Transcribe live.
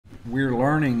We're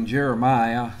learning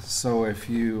Jeremiah, so if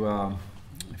you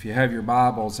have your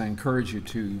Bibles, I encourage you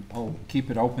to keep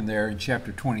it open there in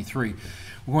chapter 23.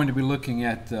 We're going to be looking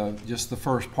at just the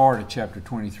first part of chapter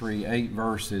 23, 8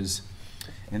 verses,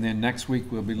 and then next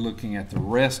week we'll be looking at the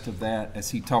rest of that as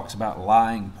he talks about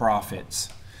lying prophets.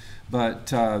 But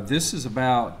this is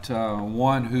about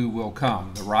one who will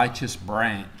come, the righteous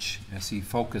branch, as he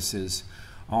focuses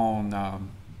on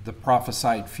the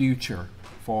prophesied future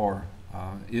for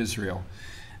Israel.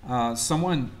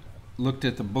 Someone looked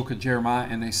at the book of Jeremiah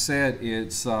and they said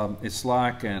it's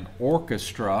like an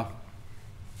orchestra.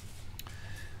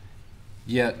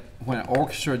 Yet when an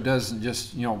orchestra doesn't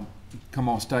just come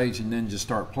on stage and then just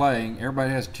start playing,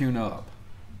 everybody has to tune up.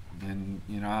 And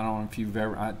I don't know if you've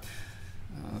ever.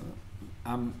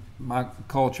 My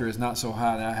culture is not so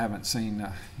high that I haven't seen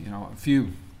a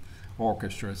few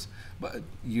orchestras, but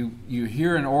you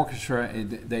hear an orchestra,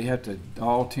 they have to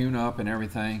all tune up and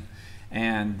everything,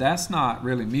 and that's not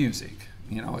really music.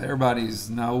 Everybody's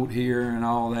note here and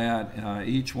all that.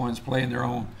 Each one's playing their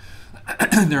own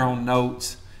their own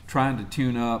notes, trying to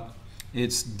tune up.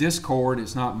 It's discord.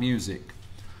 It's not music.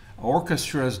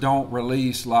 Orchestras don't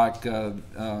release like the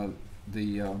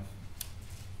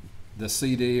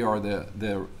CD or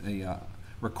the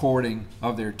recording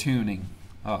of their tuning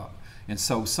up. And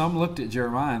so some looked at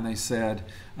Jeremiah and they said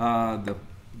a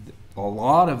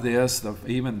lot of this,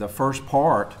 even the first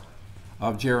part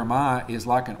of Jeremiah, is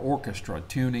like an orchestra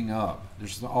tuning up.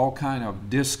 There's all kind of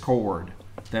discord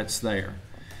that's there.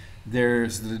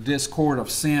 There's the discord of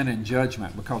sin and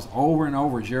judgment, because over and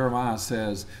over Jeremiah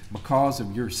says, because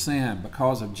of your sin,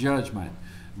 because of judgment,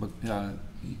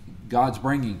 God's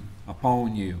bringing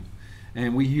upon you.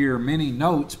 And we hear many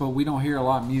notes, but we don't hear a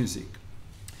lot of music.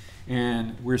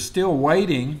 And we're still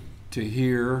waiting to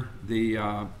hear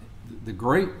the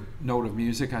great note of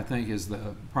music, I think, is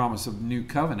the promise of the new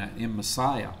covenant in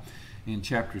Messiah in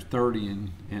chapter 30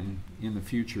 and in the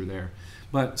future there.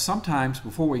 But sometimes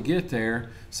before we get there,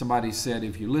 somebody said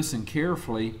if you listen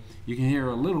carefully, you can hear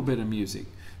a little bit of music.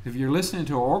 If you're listening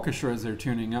to an orchestra as they're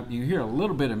tuning up, you hear a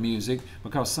little bit of music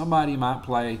because somebody might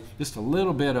play just a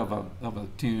little bit of a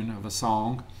tune of a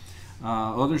song.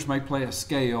 Others may play a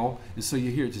scale, and so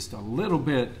you hear just a little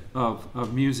bit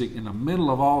of music in the middle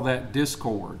of all that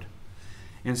discord.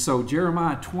 And so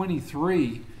Jeremiah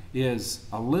 23 is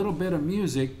a little bit of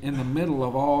music in the middle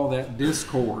of all that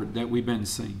discord that we've been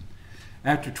seeing.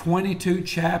 After 22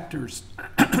 chapters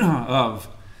of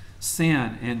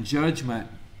sin and judgment,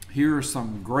 here are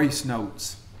some grace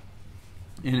notes.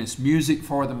 And it's music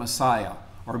for the Messiah,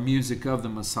 or music of the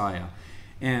Messiah.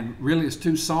 And really it's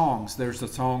two songs. There's the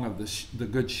song of the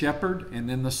Good Shepherd, and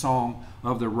then the song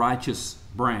of the righteous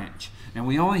branch. And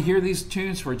we only hear these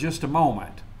tunes for just a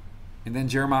moment. And then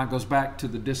Jeremiah goes back to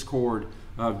the discord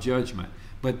of judgment.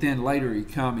 But then later you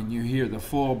come and you hear the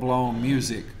full-blown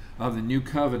music of the new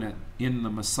covenant in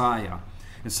the Messiah.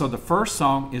 And so the first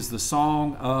song is the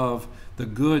song of the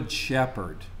Good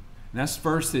Shepherd. And that's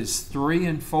verses 3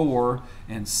 and 4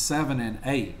 and 7 and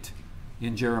 8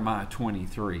 in Jeremiah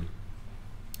 23.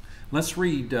 Let's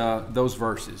read those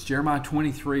verses. Jeremiah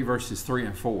 23, verses 3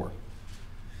 and 4.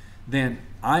 Then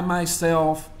I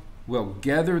myself will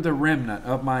gather the remnant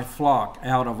of my flock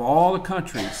out of all the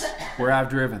countries where I've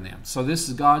driven them. So this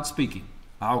is God speaking.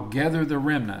 I'll gather the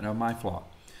remnant of my flock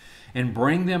and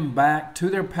bring them back to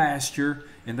their pasture,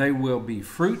 and they will be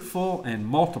fruitful and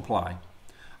multiply.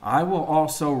 I will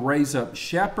also raise up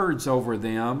shepherds over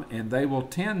them, and they will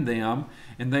tend them,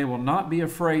 and they will not be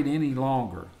afraid any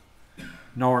longer,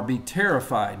 nor be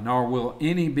terrified, nor will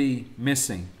any be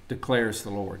missing, declares the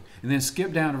Lord. And then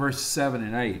skip down to verses 7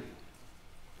 and 8.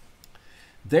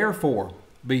 Therefore,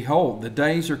 behold, the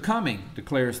days are coming,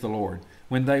 declares the Lord,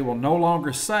 when they will no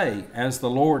longer say, as the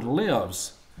Lord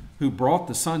lives, who brought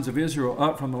the sons of Israel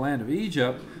up from the land of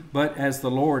Egypt, but as the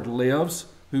Lord lives,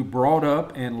 who brought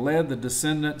up and led the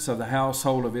descendants of the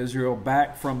household of Israel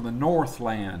back from the north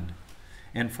land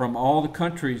and from all the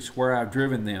countries where I've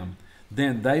driven them.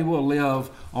 Then they will live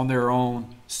on their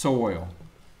own soil.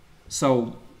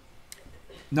 So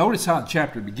notice how the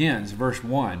chapter begins, verse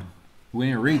 1. We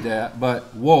didn't read that,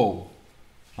 but woe.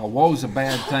 A woe's a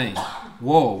bad thing.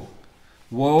 Woe.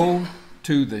 Woe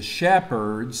to the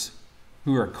shepherds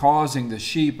who are causing the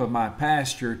sheep of my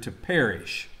pasture to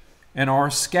perish and are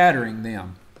scattering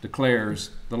them,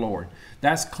 declares the Lord.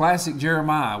 That's classic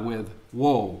Jeremiah with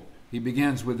woe. He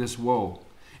begins with this woe.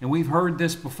 And we've heard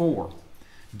this before.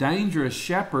 Dangerous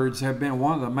shepherds have been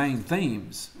one of the main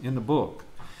themes in the book.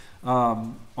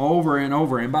 Over and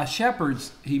over. And by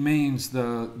shepherds, he means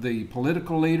the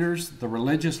political leaders, the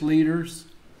religious leaders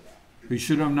who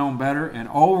should have known better. And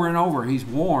over he's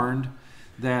warned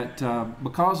that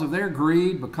because of their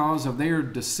greed, because of their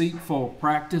deceitful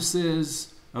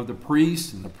practices of the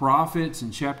priests and the prophets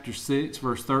in chapter 6,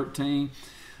 verse 13,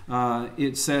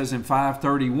 it says in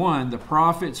 5:31, the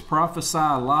prophets prophesy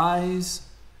lies,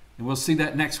 and we'll see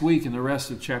that next week in the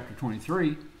rest of chapter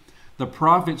 23. The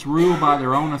prophets rule by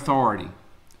their own authority.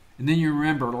 And then you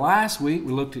remember last week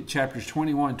we looked at chapters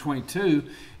 21 and 22,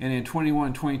 and in 21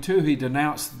 and 22 he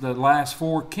denounced the last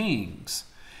 4 kings.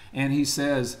 And he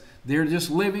says they're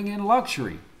just living in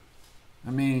luxury.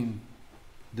 I mean,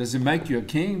 does it make you a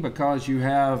king because you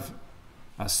have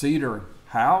a cedar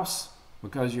house?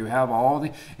 Because you have all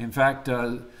the... In fact,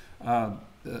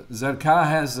 Zedekiah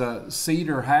has a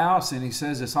cedar house, and he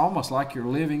says it's almost like you're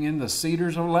living in the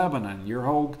cedars of Lebanon. You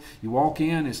walk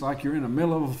in, it's like you're in the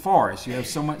middle of a forest. You have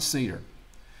so much cedar.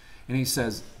 And he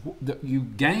says you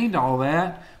gained all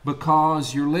that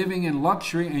because you're living in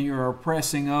luxury and you're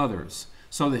oppressing others.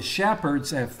 So the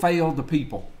shepherds have failed the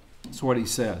people. That's what he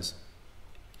says.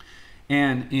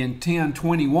 And in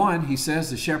 10:21, he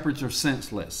says the shepherds are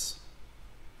senseless.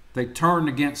 They turned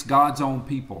against God's own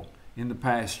people in the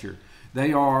pasture.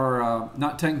 They are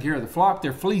not taking care of the flock,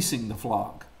 they're fleecing the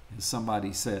flock, as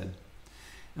somebody said.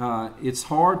 It's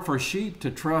hard for sheep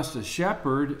to trust a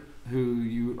shepherd who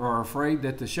you are afraid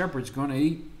that the shepherd's going to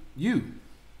eat you.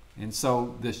 And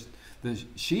so the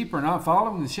sheep are not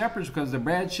following the shepherds because they're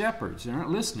bad shepherds. They're not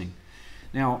listening.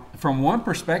 Now, from one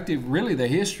perspective, really the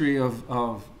history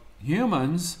of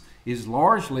humans is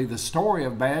largely the story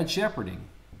of bad shepherding,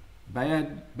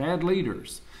 bad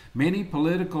leaders. Many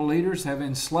political leaders have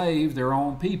enslaved their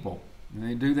own people. And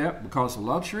they do that because of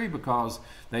luxury, because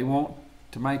they want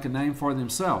to make a name for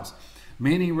themselves.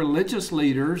 Many religious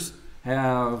leaders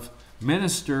have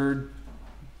ministered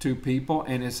to people,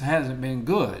 and it hasn't been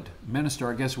good.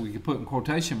 Minister, I guess we could put in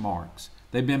quotation marks.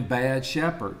 They've been bad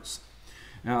shepherds.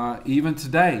 Even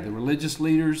today, the religious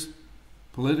leaders,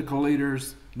 political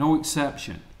leaders, no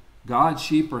exception. God's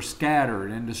sheep are scattered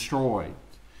and destroyed.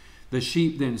 The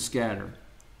sheep then scatter.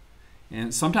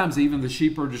 And sometimes even the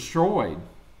sheep are destroyed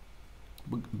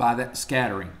by that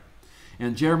scattering.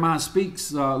 And Jeremiah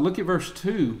speaks, look at verse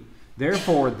 2.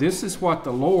 Therefore, this is what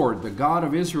the Lord, the God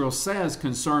of Israel, says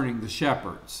concerning the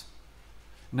shepherds.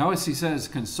 Notice he says,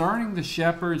 concerning the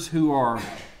shepherds who are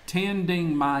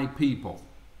tending my people.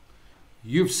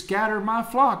 You've scattered my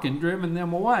flock and driven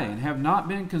them away and have not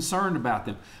been concerned about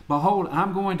them. Behold,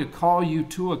 I'm going to call you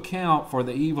to account for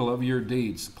the evil of your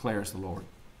deeds, declares the Lord.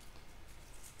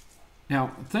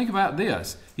 Now, think about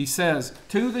this. He says,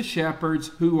 to the shepherds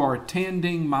who are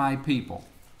tending my people.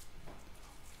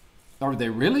 Are they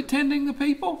really tending the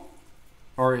people?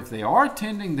 Or if they are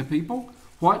tending the people,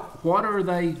 what are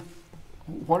they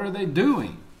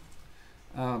doing?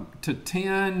 To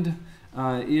tend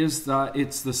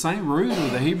it's the same root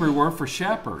of the Hebrew word for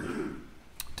shepherd,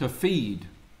 to feed.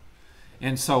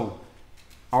 And so,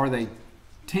 are they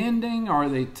tending? Are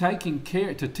they taking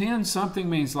care? To tend something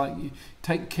means like you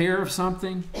take care of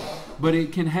something, but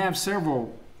it can have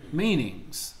several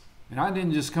meanings. And I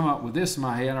didn't just come up with this in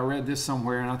my head. I read this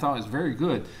somewhere and I thought it was very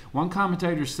good. One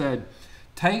commentator said,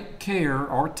 take care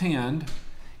or tend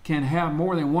can have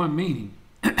more than one meaning.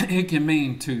 It can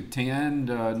mean to tend,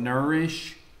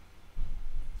 nourish,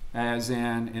 as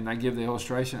in, and I give the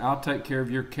illustration, I'll take care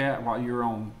of your cat while you're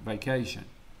on vacation.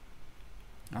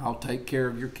 I'll take care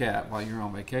of your cat while you're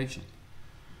on vacation.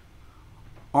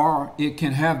 Or it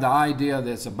can have the idea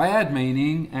that's a bad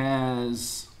meaning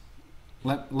as,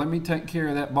 let me take care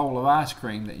of that bowl of ice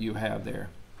cream that you have there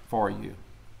for you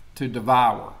to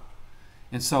devour.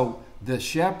 And so the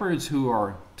shepherds who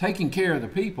are taking care of the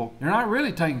people, they're not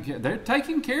really taking care. They're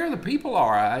taking care of the people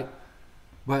all right,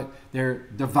 but they're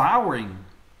devouring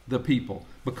the people.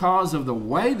 Because of the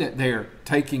way that they're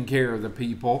taking care of the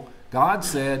people, God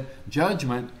said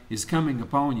judgment is coming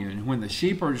upon you. And when the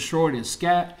sheep are destroyed and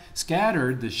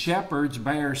scattered, the shepherds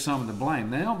bear some of the blame.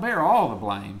 They don't bear all the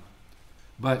blame,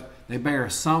 but they bear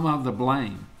some of the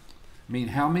blame. I mean,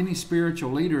 how many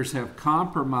spiritual leaders have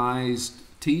compromised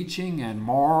teaching and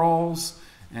morals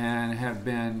and have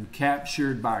been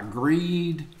captured by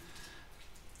greed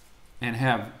and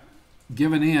have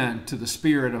given in to the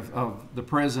spirit of the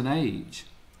present age?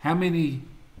 How many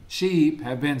sheep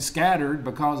have been scattered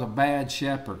because of bad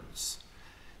shepherds?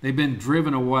 They've been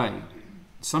driven away.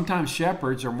 Sometimes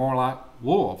shepherds are more like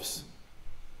wolves.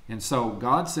 And so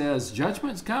God says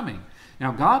judgment's coming.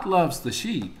 Now God loves the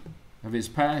sheep of his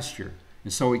pasture,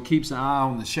 and so he keeps an eye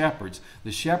on the shepherds.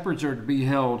 The shepherds are to be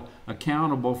held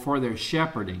accountable for their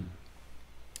shepherding.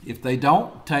 If they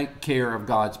don't take care of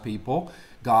God's people,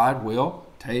 God will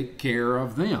take care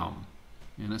of them,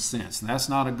 in a sense. And that's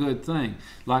not a good thing.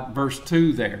 Like verse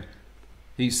 2 there,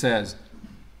 he says,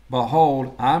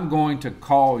 behold, I'm going to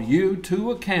call you to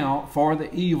account for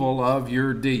the evil of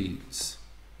your deeds,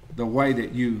 the way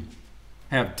that you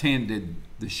have tended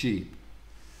the sheep.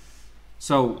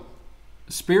 So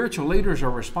spiritual leaders are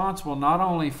responsible not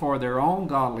only for their own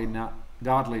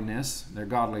godliness, their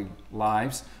godly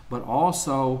lives, but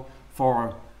also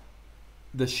for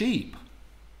the sheep,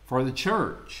 for the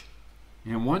church.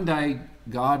 And one day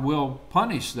God will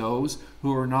punish those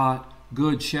who are not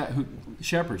good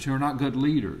shepherds, who are not good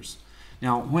leaders.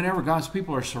 Now, whenever God's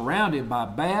people are surrounded by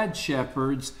bad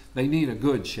shepherds, they need a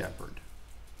good shepherd.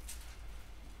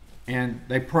 And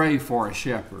they pray for a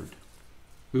shepherd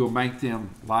who will make them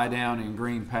lie down in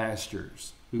green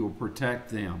pastures, who will protect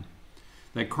them.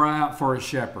 They cry out for a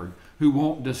shepherd who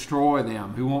won't destroy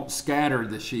them, who won't scatter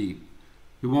the sheep,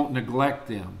 who won't neglect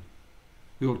them,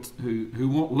 who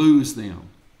won't lose them.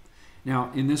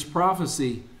 Now, in this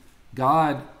prophecy,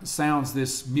 God sounds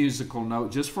this musical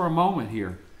note just for a moment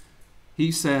here.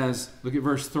 He says, look at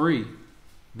verse 3,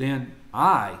 then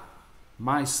I,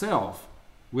 myself,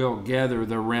 will gather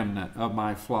the remnant of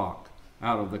my flock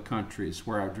out of the countries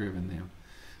where I've driven them.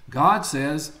 God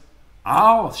says,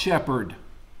 I'll shepherd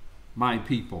my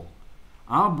people.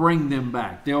 I'll bring them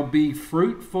back. They'll be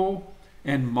fruitful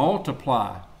and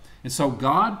multiply. And so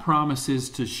God promises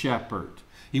to shepherd.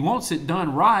 He wants it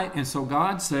done right, and so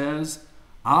God says,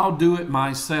 I'll do it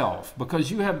myself,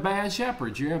 because you have bad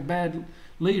shepherds, you have bad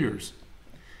leaders.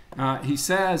 He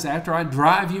says, after I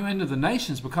drive you into the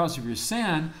nations because of your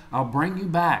sin, I'll bring you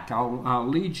back. I'll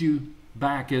lead you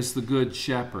back as the good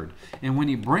shepherd. And when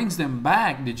he brings them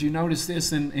back, did you notice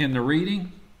this in the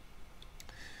reading?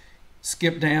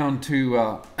 Skip down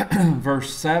to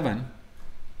verse 7.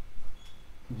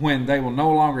 When they will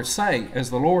no longer say, as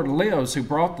the Lord lives, who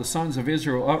brought the sons of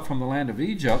Israel up from the land of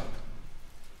Egypt,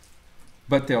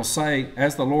 but they'll say,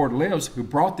 as the Lord lives, who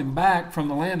brought them back from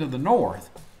the land of the north.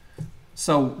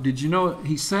 So did you know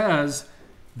he says,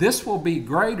 this will be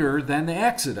greater than the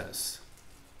Exodus.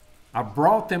 I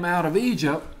brought them out of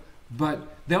Egypt, but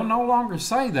they'll no longer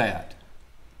say that.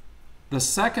 The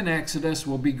second Exodus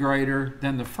will be greater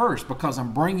than the first, because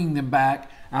I'm bringing them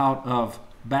back out of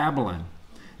Babylon.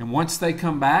 And once they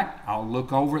come back,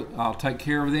 I'll take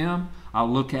care of them. I'll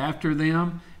look after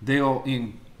them. They'll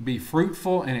be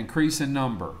fruitful and increase in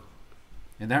number.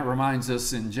 And that reminds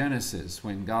us in Genesis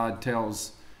when God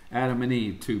tells Adam and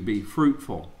Eve to be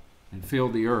fruitful and fill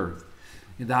the earth.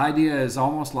 And the idea is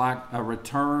almost like a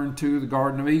return to the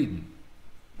Garden of Eden,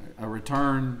 a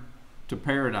return to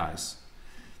paradise.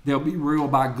 They'll be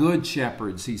ruled by good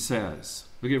shepherds, he says.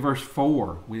 Look at verse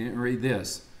 4. We didn't read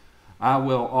this. I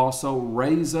will also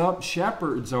raise up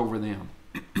shepherds over them,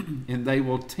 and they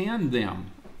will tend them,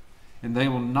 and they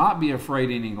will not be afraid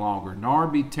any longer, nor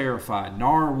be terrified,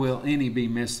 nor will any be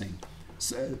missing,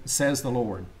 says the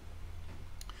Lord.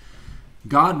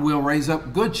 God will raise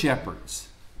up good shepherds,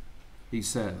 he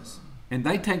says, and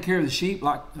they take care of the sheep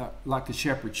like a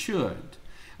shepherd should.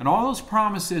 And all those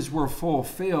promises were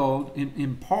fulfilled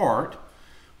in part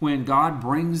when God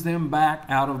brings them back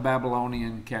out of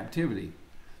Babylonian captivity.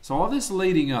 So all this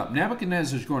leading up,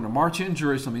 Nebuchadnezzar is going to march in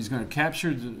Jerusalem. He's going to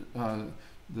capture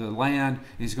the land.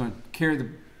 He's going to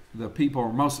carry the people,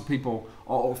 or most of the people,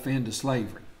 off into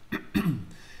slavery.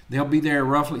 They'll be there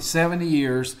roughly 70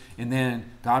 years, and then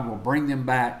God will bring them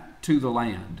back to the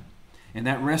land. And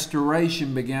that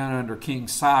restoration began under King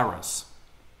Cyrus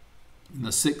in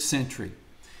the 6th century.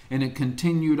 And it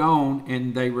continued on,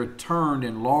 and they returned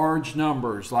in large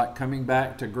numbers, like coming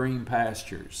back to green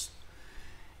pastures.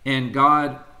 And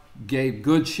God gave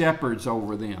good shepherds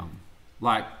over them,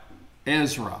 like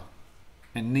Ezra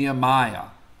and Nehemiah.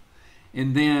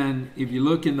 And then if you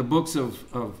look in the books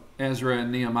of Ezra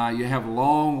and Nehemiah, you have a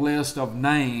long list of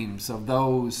names of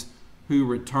those who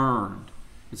returned.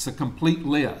 It's a complete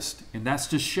list. And that's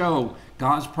to show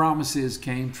God's promises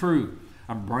came true.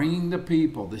 I'm bringing the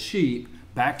people, the sheep,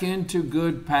 back into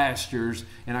good pastures,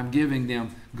 and I'm giving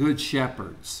them good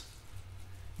shepherds.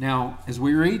 Now, as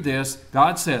we read this,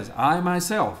 God says, I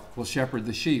myself will shepherd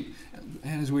the sheep.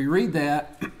 And as we read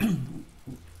that,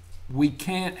 we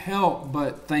can't help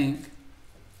but think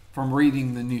from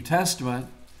reading the New Testament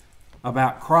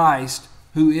about Christ,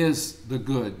 who is the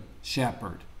good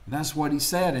shepherd. And that's what he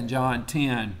said in John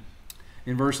 10,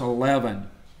 in verse 11,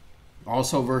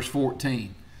 also verse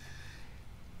 14.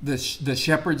 The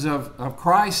shepherds of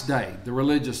Christ's day, the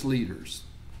religious leaders,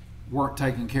 weren't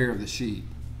taking care of the sheep.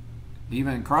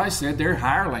 Even Christ said they're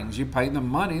hirelings. You pay them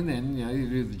money, then you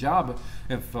do the job.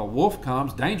 If a wolf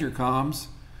comes, danger comes,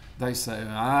 they say,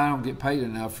 I don't get paid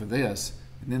enough for this.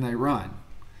 And then they run.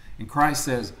 And Christ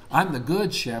says, I'm the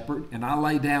good shepherd, and I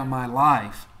lay down my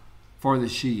life for the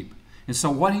sheep. And so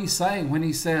what he's saying when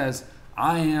he says,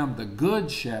 I am the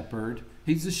good shepherd,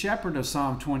 he's the shepherd of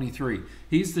Psalm 23.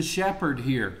 He's the shepherd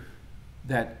here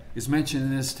that is mentioned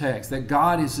in this text, that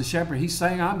God is the shepherd. He's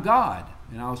saying, I'm God,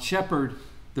 and I'll shepherd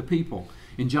the people.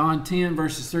 In John 10,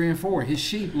 verses 3 and 4, his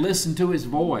sheep listen to his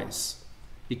voice.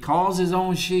 He calls his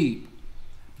own sheep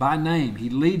by name. He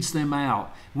leads them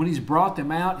out. When he's brought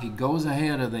them out, he goes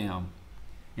ahead of them.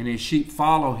 And his sheep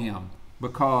follow him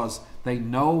because they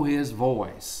know his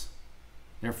voice.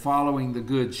 They're following the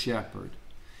good shepherd.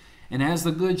 And as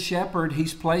the good shepherd,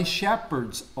 he's placed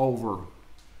shepherds over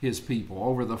his people,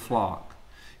 over the flock.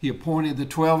 He appointed the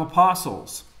 12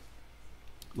 apostles,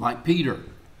 like Peter.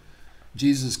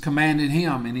 Jesus commanded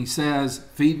him, and he says,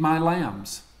 feed my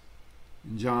lambs,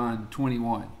 in John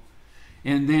 21.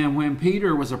 And then when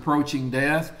Peter was approaching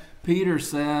death, Peter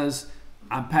says,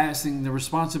 I'm passing the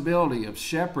responsibility of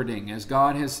shepherding as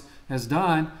God has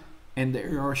done, and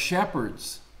there are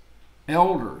shepherds,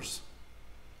 elders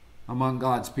among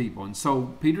God's people. And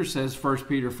so Peter says, 1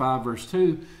 Peter 5, verse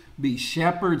 2, be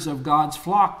shepherds of God's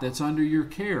flock that's under your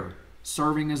care,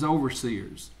 serving as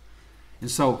overseers.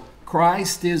 And so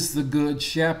Christ is the good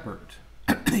shepherd.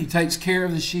 He takes care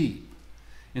of the sheep.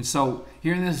 And so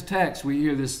here in this text, we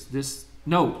hear this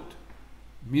note,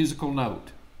 musical note,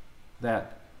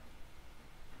 that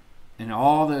in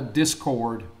all the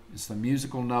discord, it's the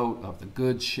musical note of the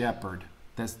good shepherd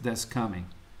that's coming.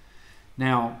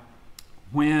 Now,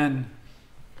 when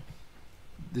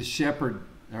the shepherd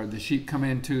or the sheep come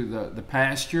into the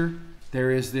pasture,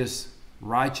 there is this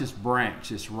righteous branch,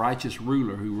 this righteous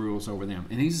ruler who rules over them.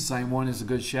 And he's the same one as the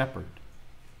good shepherd.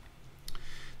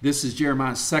 This is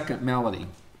Jeremiah's second melody.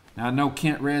 Now, I know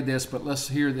Kent read this, but let's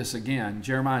hear this again.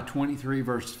 Jeremiah 23,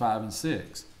 verses 5 and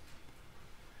 6.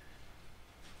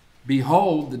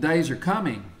 Behold, the days are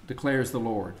coming, declares the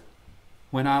Lord,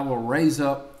 when I will raise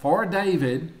up for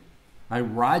David a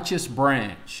righteous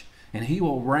branch, and he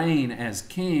will reign as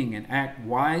king and act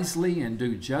wisely and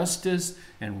do justice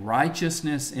and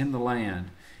righteousness in the land.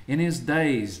 In his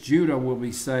days, Judah will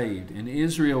be saved, and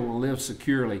Israel will live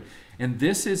securely. And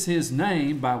this is his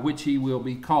name by which he will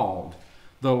be called,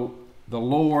 the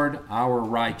Lord our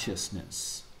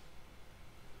righteousness.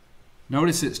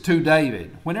 Notice it's to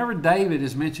David. Whenever David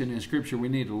is mentioned in Scripture, we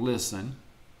need to listen,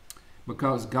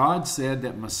 because God said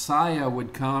that Messiah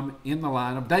would come in the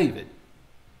line of David.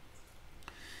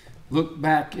 Look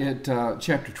back at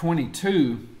chapter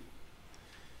 22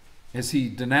 as he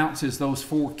denounces those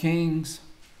four kings.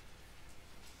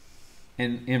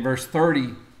 And in verse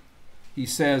 30, he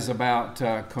says about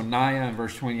Coniah, in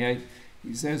verse 28,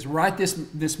 he says, write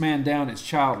this man down as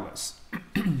childless.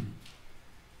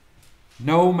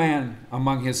 No man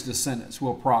among his descendants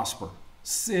will prosper,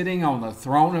 sitting on the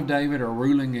throne of David or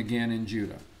ruling again in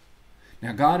Judah.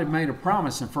 Now, God had made a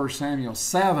promise in 2 Samuel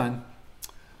 7,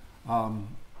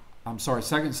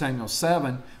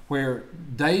 where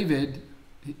David,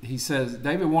 he says,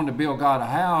 David wanted to build God a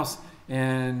house,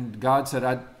 and God said,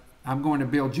 I'm going to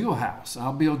build you a house.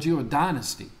 I'll build you a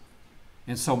dynasty.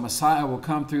 And so Messiah will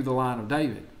come through the line of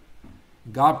David.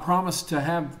 God promised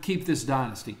to keep this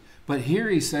dynasty. But here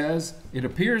he says, it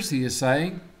appears he is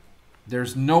saying,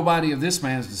 there's nobody of this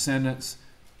man's descendants,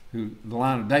 the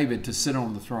line of David, to sit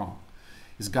on the throne.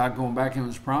 Is God going back in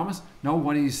his promise? No,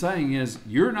 what he's saying is,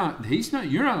 you're not going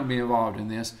to be involved in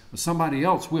this, but somebody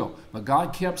else will. But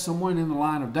God kept someone in the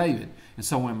line of David. And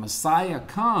so when Messiah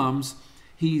comes,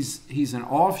 he's an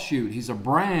offshoot. He's a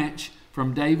branch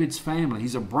from David's family.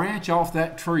 He's a branch off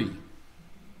that tree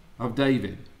of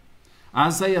David.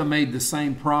 Isaiah made the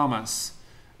same promise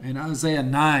in Isaiah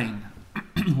 9,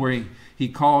 where he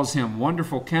calls him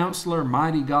Wonderful Counselor,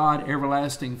 Mighty God,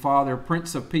 Everlasting Father,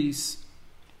 Prince of Peace.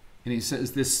 And he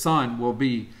says this son will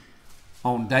be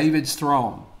on David's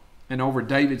throne and over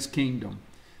David's kingdom.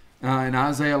 In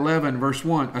Isaiah 11, verse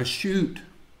 1, a shoot.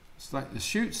 A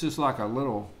shoot's just like a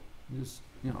little,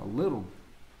 you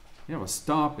have a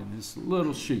stump and this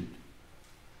little shoot.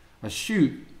 A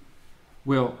shoot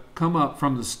will come up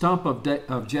from the stump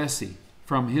of Jesse.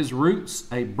 From his roots,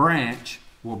 a branch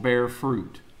will bear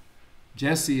fruit.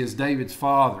 Jesse is David's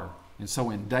father. And so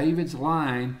in David's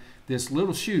line, this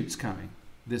little shoot's coming.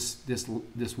 This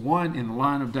one in the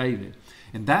line of David.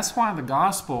 And that's why the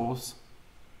Gospels,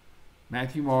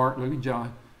 Matthew, Mark, Luke, and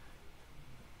John,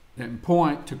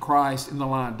 point to Christ in the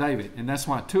line of David. And that's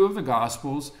why two of the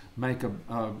Gospels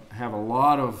have a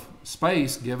lot of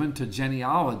space given to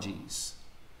genealogies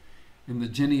in the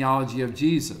genealogy of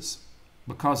Jesus,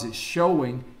 because it's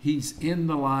showing he's in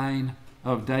the line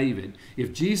of David.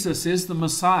 If Jesus is the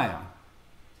Messiah,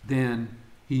 then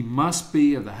he must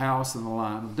be of the house and the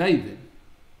line of David.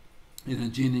 in the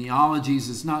genealogies,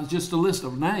 it's not just a list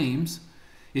of names.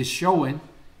 It's showing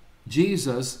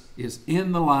Jesus is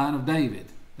in the line of David.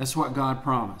 That's what God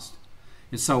promised.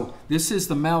 And so this is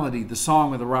the melody, the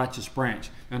song of the righteous branch.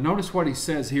 Now notice what he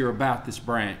says here about this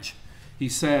branch. He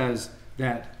says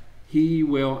that he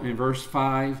will, in verse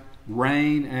 5,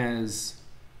 reign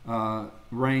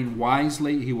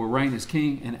wisely. He will reign as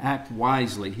king and act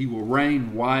wisely. He will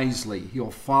reign wisely.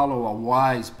 He'll follow a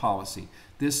wise policy.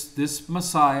 This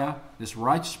Messiah, this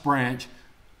righteous branch,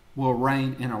 will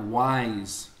reign in a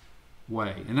wise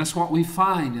way. And that's what we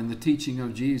find in the teaching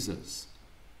of Jesus.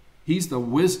 He's the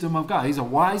wisdom of God. He's the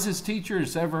wisest teacher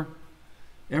that's ever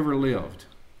lived.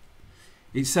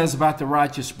 He says about the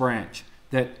righteous branch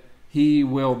that he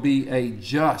will be a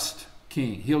just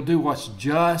king. He'll do what's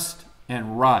just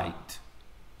and right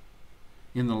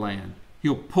in the land.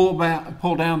 He'll pull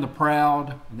down the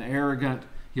proud and the arrogant.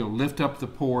 He'll lift up the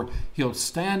poor. He'll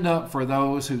stand up for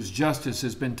those whose justice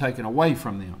has been taken away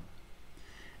from them.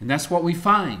 And that's what we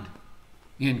find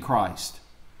in Christ.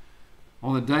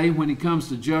 On the day when he comes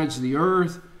to judge the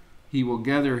earth, he will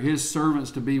gather his servants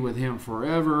to be with him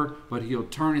forever, but he'll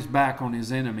turn his back on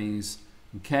his enemies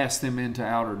and cast them into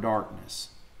outer darkness.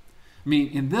 I mean,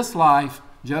 in this life,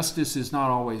 justice is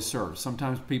not always served.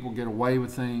 Sometimes people get away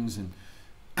with things and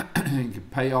can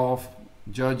pay off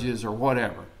judges or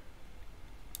whatever.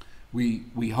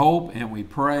 We hope and we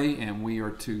pray and we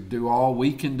are to do all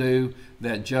we can do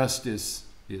that justice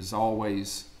is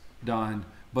always done.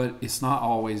 But it's not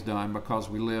always done because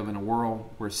we live in a world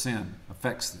where sin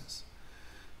affects this.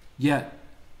 Yet,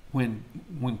 when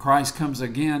Christ comes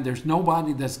again, there's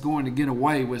nobody that's going to get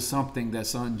away with something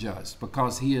that's unjust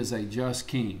because he is a just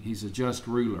king. He's a just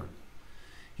ruler.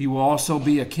 He will also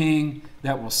be a king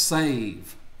that will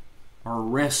save or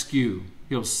rescue.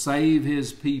 He'll save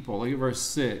his people. Look at verse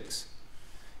 6.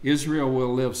 Israel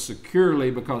will live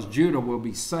securely because Judah will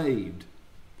be saved.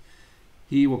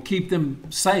 He will keep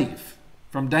them safe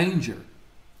from danger.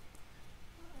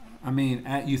 I mean,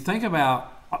 you think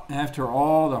about after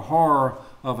all the horror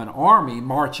of an army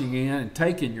marching in and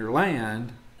taking your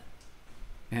land,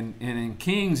 and in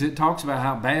Kings it talks about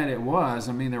how bad it was.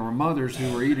 I mean, there were mothers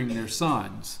who were eating their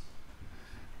sons.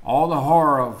 All the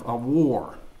horror of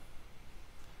war.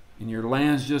 And your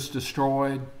land's just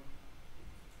destroyed.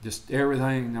 Just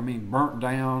everything, I mean, burnt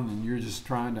down, and you're just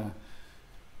trying to,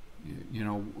 you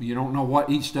don't know what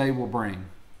each day will bring.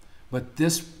 But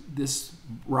this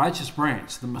righteous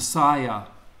branch, the Messiah,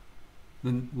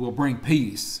 will bring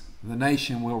peace. The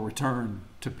nation will return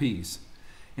to peace.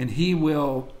 And he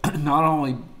will not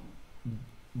only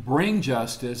bring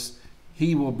justice,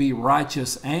 he will be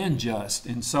righteous and just.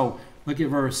 And so, look at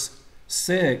verse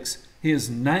 6. His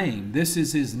name, this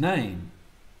is his name.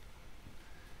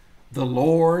 The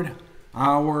Lord,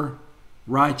 our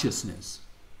righteousness.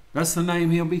 That's the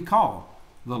name he'll be called.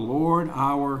 The Lord,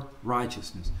 our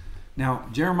righteousness. Now,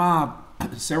 Jeremiah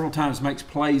several times makes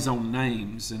plays on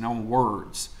names and on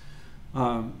words.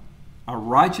 A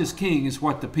righteous king is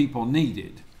what the people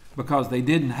needed because they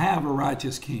didn't have a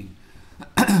righteous king.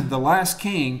 The last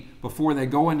king before they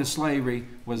go into slavery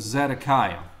was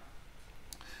Zedekiah.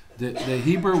 The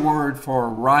Hebrew word for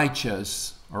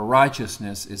righteous or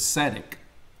righteousness is tzedek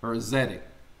or zedek.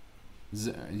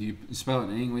 You spell it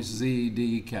in English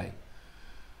Z-E-D-E-K.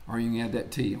 Or you can add that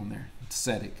T on there. It's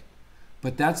tzedek.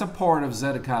 But that's a part of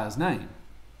Zedekiah's name,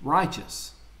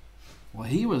 righteous. Well,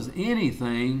 he was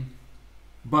anything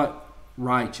but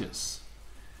righteous.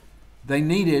 They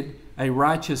needed a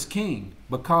righteous king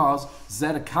because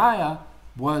Zedekiah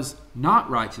was not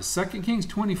righteous. 2 Kings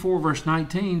 24 verse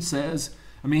 19 says,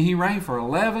 he reigned for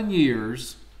 11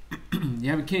 years. You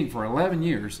have a king for 11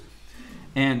 years.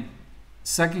 And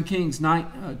 2 Kings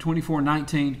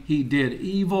 24:19, he did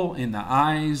evil in the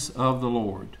eyes of the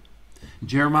Lord.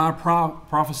 Jeremiah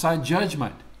prophesied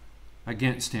judgment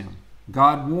against him.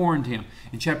 God warned him.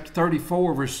 In chapter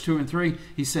 34, verses 2 and 3,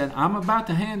 he said, I'm about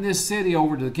to hand this city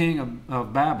over to the king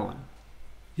of Babylon.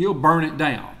 He'll burn it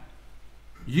down.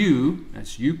 You,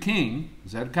 that's you, King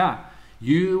Zedekiah,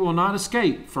 you will not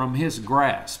escape from his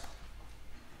grasp,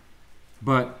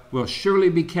 but will surely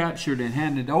be captured and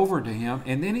handed over to him.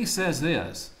 And then he says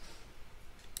this,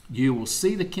 you will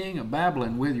see the king of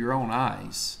Babylon with your own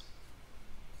eyes.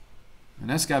 And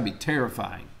that's got to be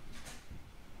terrifying.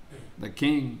 The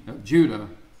king of Judah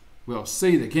will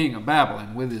see the king of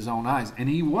Babylon with his own eyes. And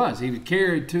he was. He was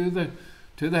carried to the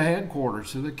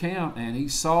headquarters, to the camp, and he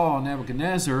saw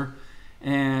Nebuchadnezzar,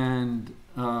 and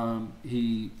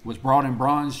he was brought in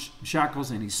bronze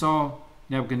shackles, and he saw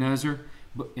Nebuchadnezzar,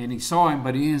 and he saw him,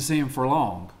 but he didn't see him for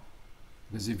long.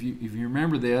 Because if you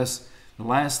remember this, the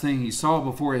last thing he saw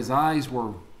before his eyes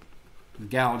were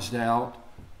gouged out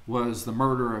was the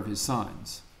murder of his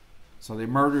sons. So they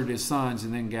murdered his sons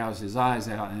and then gouged his eyes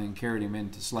out and then carried him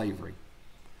into slavery.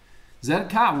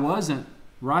 Zedekiah wasn't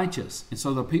righteous. And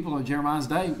so the people of Jeremiah's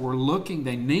day were looking,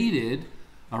 they needed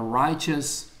a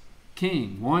righteous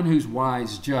king, one who's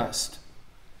wise, just.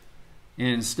 And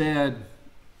instead,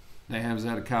 they have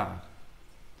Zedekiah.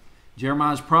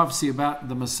 Jeremiah's prophecy about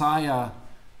the Messiah,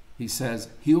 he says,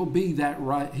 he'll be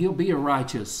a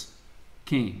righteous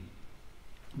king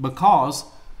because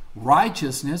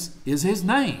righteousness is his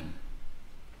name.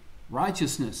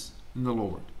 Righteousness in the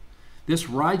Lord. This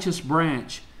righteous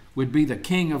branch would be the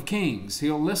King of Kings.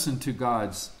 He'll listen to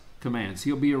God's commands.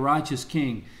 He'll be a righteous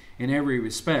king in every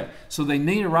respect. So they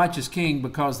need a righteous king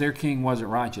because their king wasn't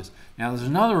righteous. Now there's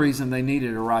another reason they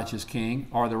needed a righteous king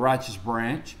or the righteous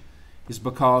branch is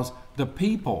because the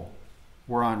people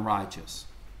were unrighteous.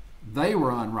 They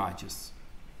were unrighteous.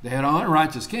 They had an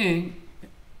unrighteous king,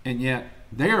 and yet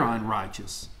they're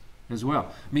unrighteous as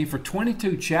well. I mean, for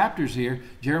 22 chapters here,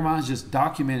 Jeremiah's just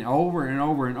documenting over and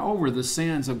over and over the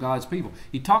sins of God's people.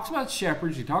 He talks about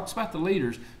shepherds, he talks about the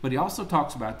leaders, but he also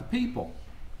talks about the people.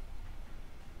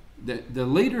 The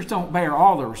leaders don't bear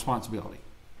all the responsibility.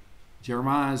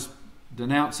 Jeremiah's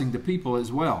denouncing the people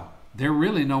as well. They're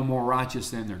really no more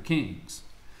righteous than their kings.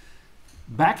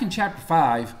 Back in chapter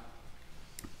 5,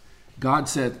 God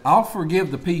said, I'll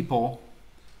forgive the people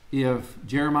if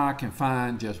Jeremiah can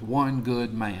find just one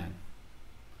good man.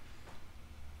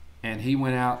 And he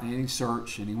went out and he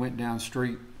searched, and he went down this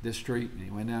street, and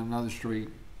he went down another street,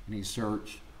 and he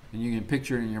searched. And you can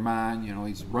picture it in your mind,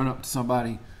 he's run up to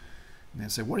somebody, and they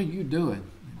say, what are you doing?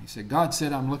 And he said, God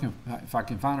said, I'm looking if I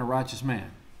can find a righteous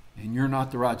man, and you're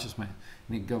not the righteous man.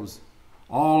 And it goes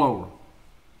all over.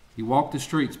 He walked the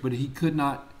streets, but he could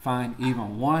not find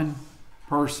even one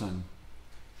person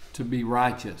to be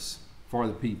righteous for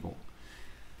the people.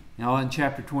 Now in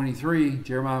chapter 23,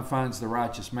 Jeremiah finds the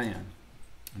righteous man.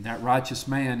 And that righteous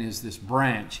man is this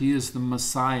branch. He is the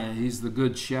Messiah. He's the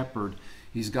good shepherd.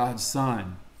 He's God's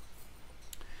son.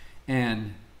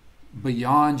 And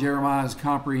beyond Jeremiah's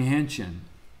comprehension,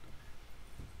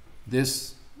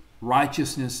 this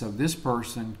righteousness of this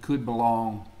person could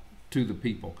belong to the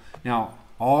people. Now,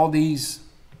 all these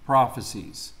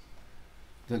prophecies,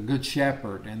 the good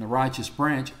shepherd and the righteous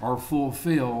branch, are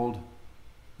fulfilled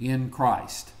in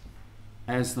Christ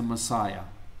as the Messiah.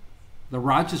 The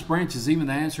righteous branch is even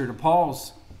the answer to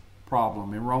Paul's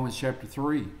problem in Romans chapter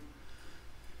 3.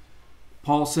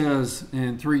 Paul says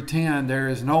in 3:10, there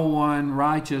is no one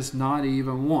righteous, not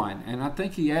even one. And I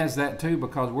think he adds that too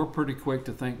because we're pretty quick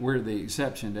to think we're the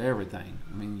exception to everything.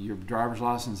 I mean, your driver's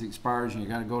license expires and you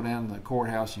got to go down to the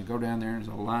courthouse. And you go down there and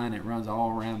there's a line that runs all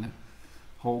around the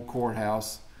whole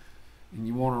courthouse. And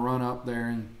you want to run up there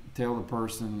and tell the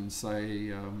person and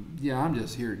say, yeah, I'm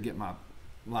just here to get my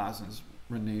license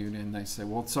renewed. And they say,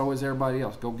 well, so is everybody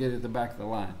else. Go get it at the back of the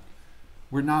line.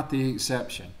 We're not the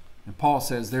exception. And Paul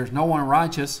says there's no one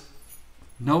righteous,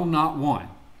 no, not one.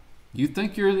 You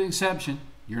think you're the exception,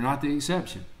 you're not the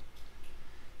exception.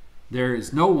 There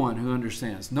is no one who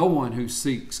understands, no one who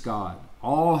seeks God.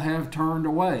 All have turned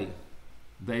away.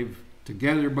 They've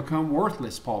together become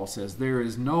worthless, Paul says. There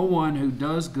is no one who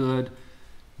does good,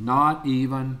 not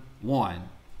even one.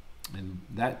 And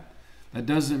that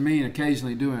doesn't mean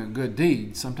occasionally doing a good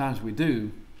deed. Sometimes we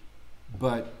do.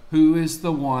 But who is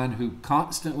the one who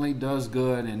constantly does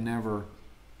good and never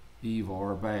evil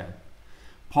or bad?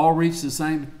 Paul reached the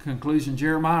same conclusion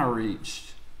Jeremiah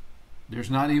reached. There's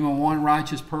not even one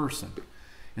righteous person.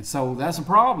 And so that's a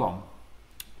problem.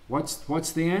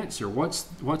 What's the answer? What's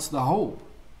the hope?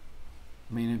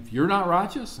 I mean, if you're not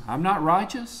righteous, I'm not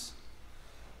righteous.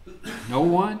 No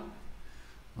one.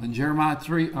 In Jeremiah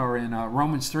 3 or in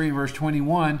Romans 3 verse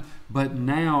 21, but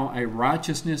now a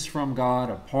righteousness from God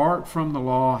apart from the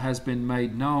law has been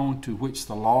made known, to which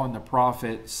the law and the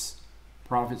prophets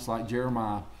like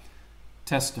Jeremiah,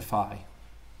 testify.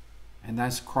 And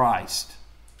that's Christ.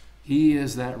 He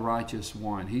is that righteous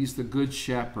one. He's the good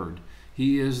shepherd.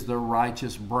 He is the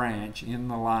righteous branch in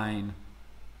the line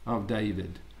of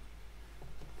David.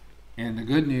 And the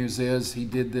good news is he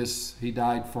did this, he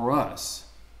died for us.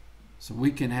 So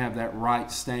we can have that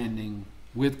right standing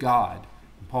with God.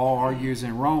 Paul argues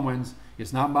in Romans,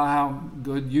 it's not by how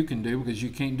good you can do, because you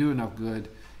can't do enough good.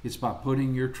 It's by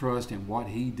putting your trust in what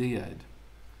he did.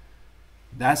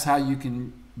 That's how you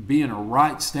can be in a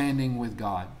right standing with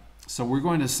God. So we're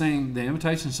going to sing the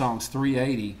Invitation Songs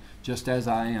 380, Just As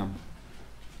I Am.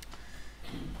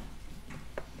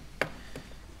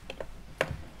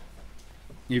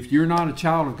 If you're not a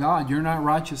child of God, you're not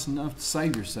righteous enough to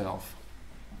save yourself.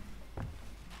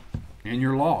 And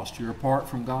you're lost. You're apart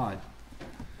from God.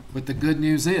 But the good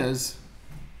news is,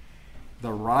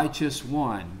 the righteous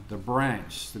one, the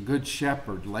branch, the good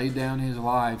shepherd, laid down his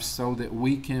life so that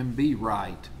we can be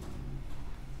right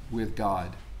with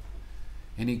God.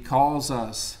 And he calls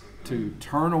us to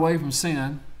turn away from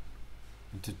sin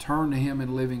and to turn to him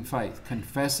in living faith,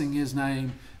 confessing his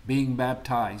name, being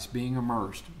baptized, being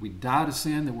immersed. We die to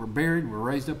sin, that we're buried, we're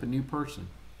raised up a new person,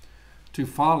 to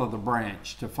follow the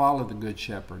branch, to follow the good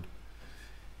shepherd.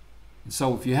 And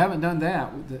so if you haven't done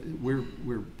that,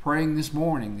 we're praying this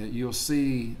morning that you'll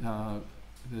see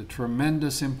the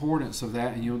tremendous importance of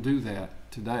that, and you'll do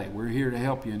that today. We're here to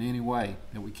help you in any way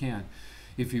that we can.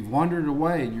 If you've wandered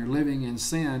away and you're living in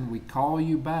sin, we call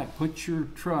you back. Put your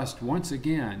trust once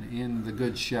again in the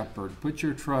Good Shepherd. Put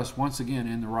your trust once again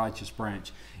in the righteous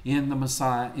branch, in the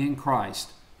Messiah, in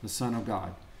Christ, the Son of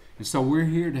God. And so we're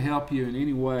here to help you in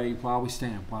any way while we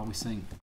stand, while we sing.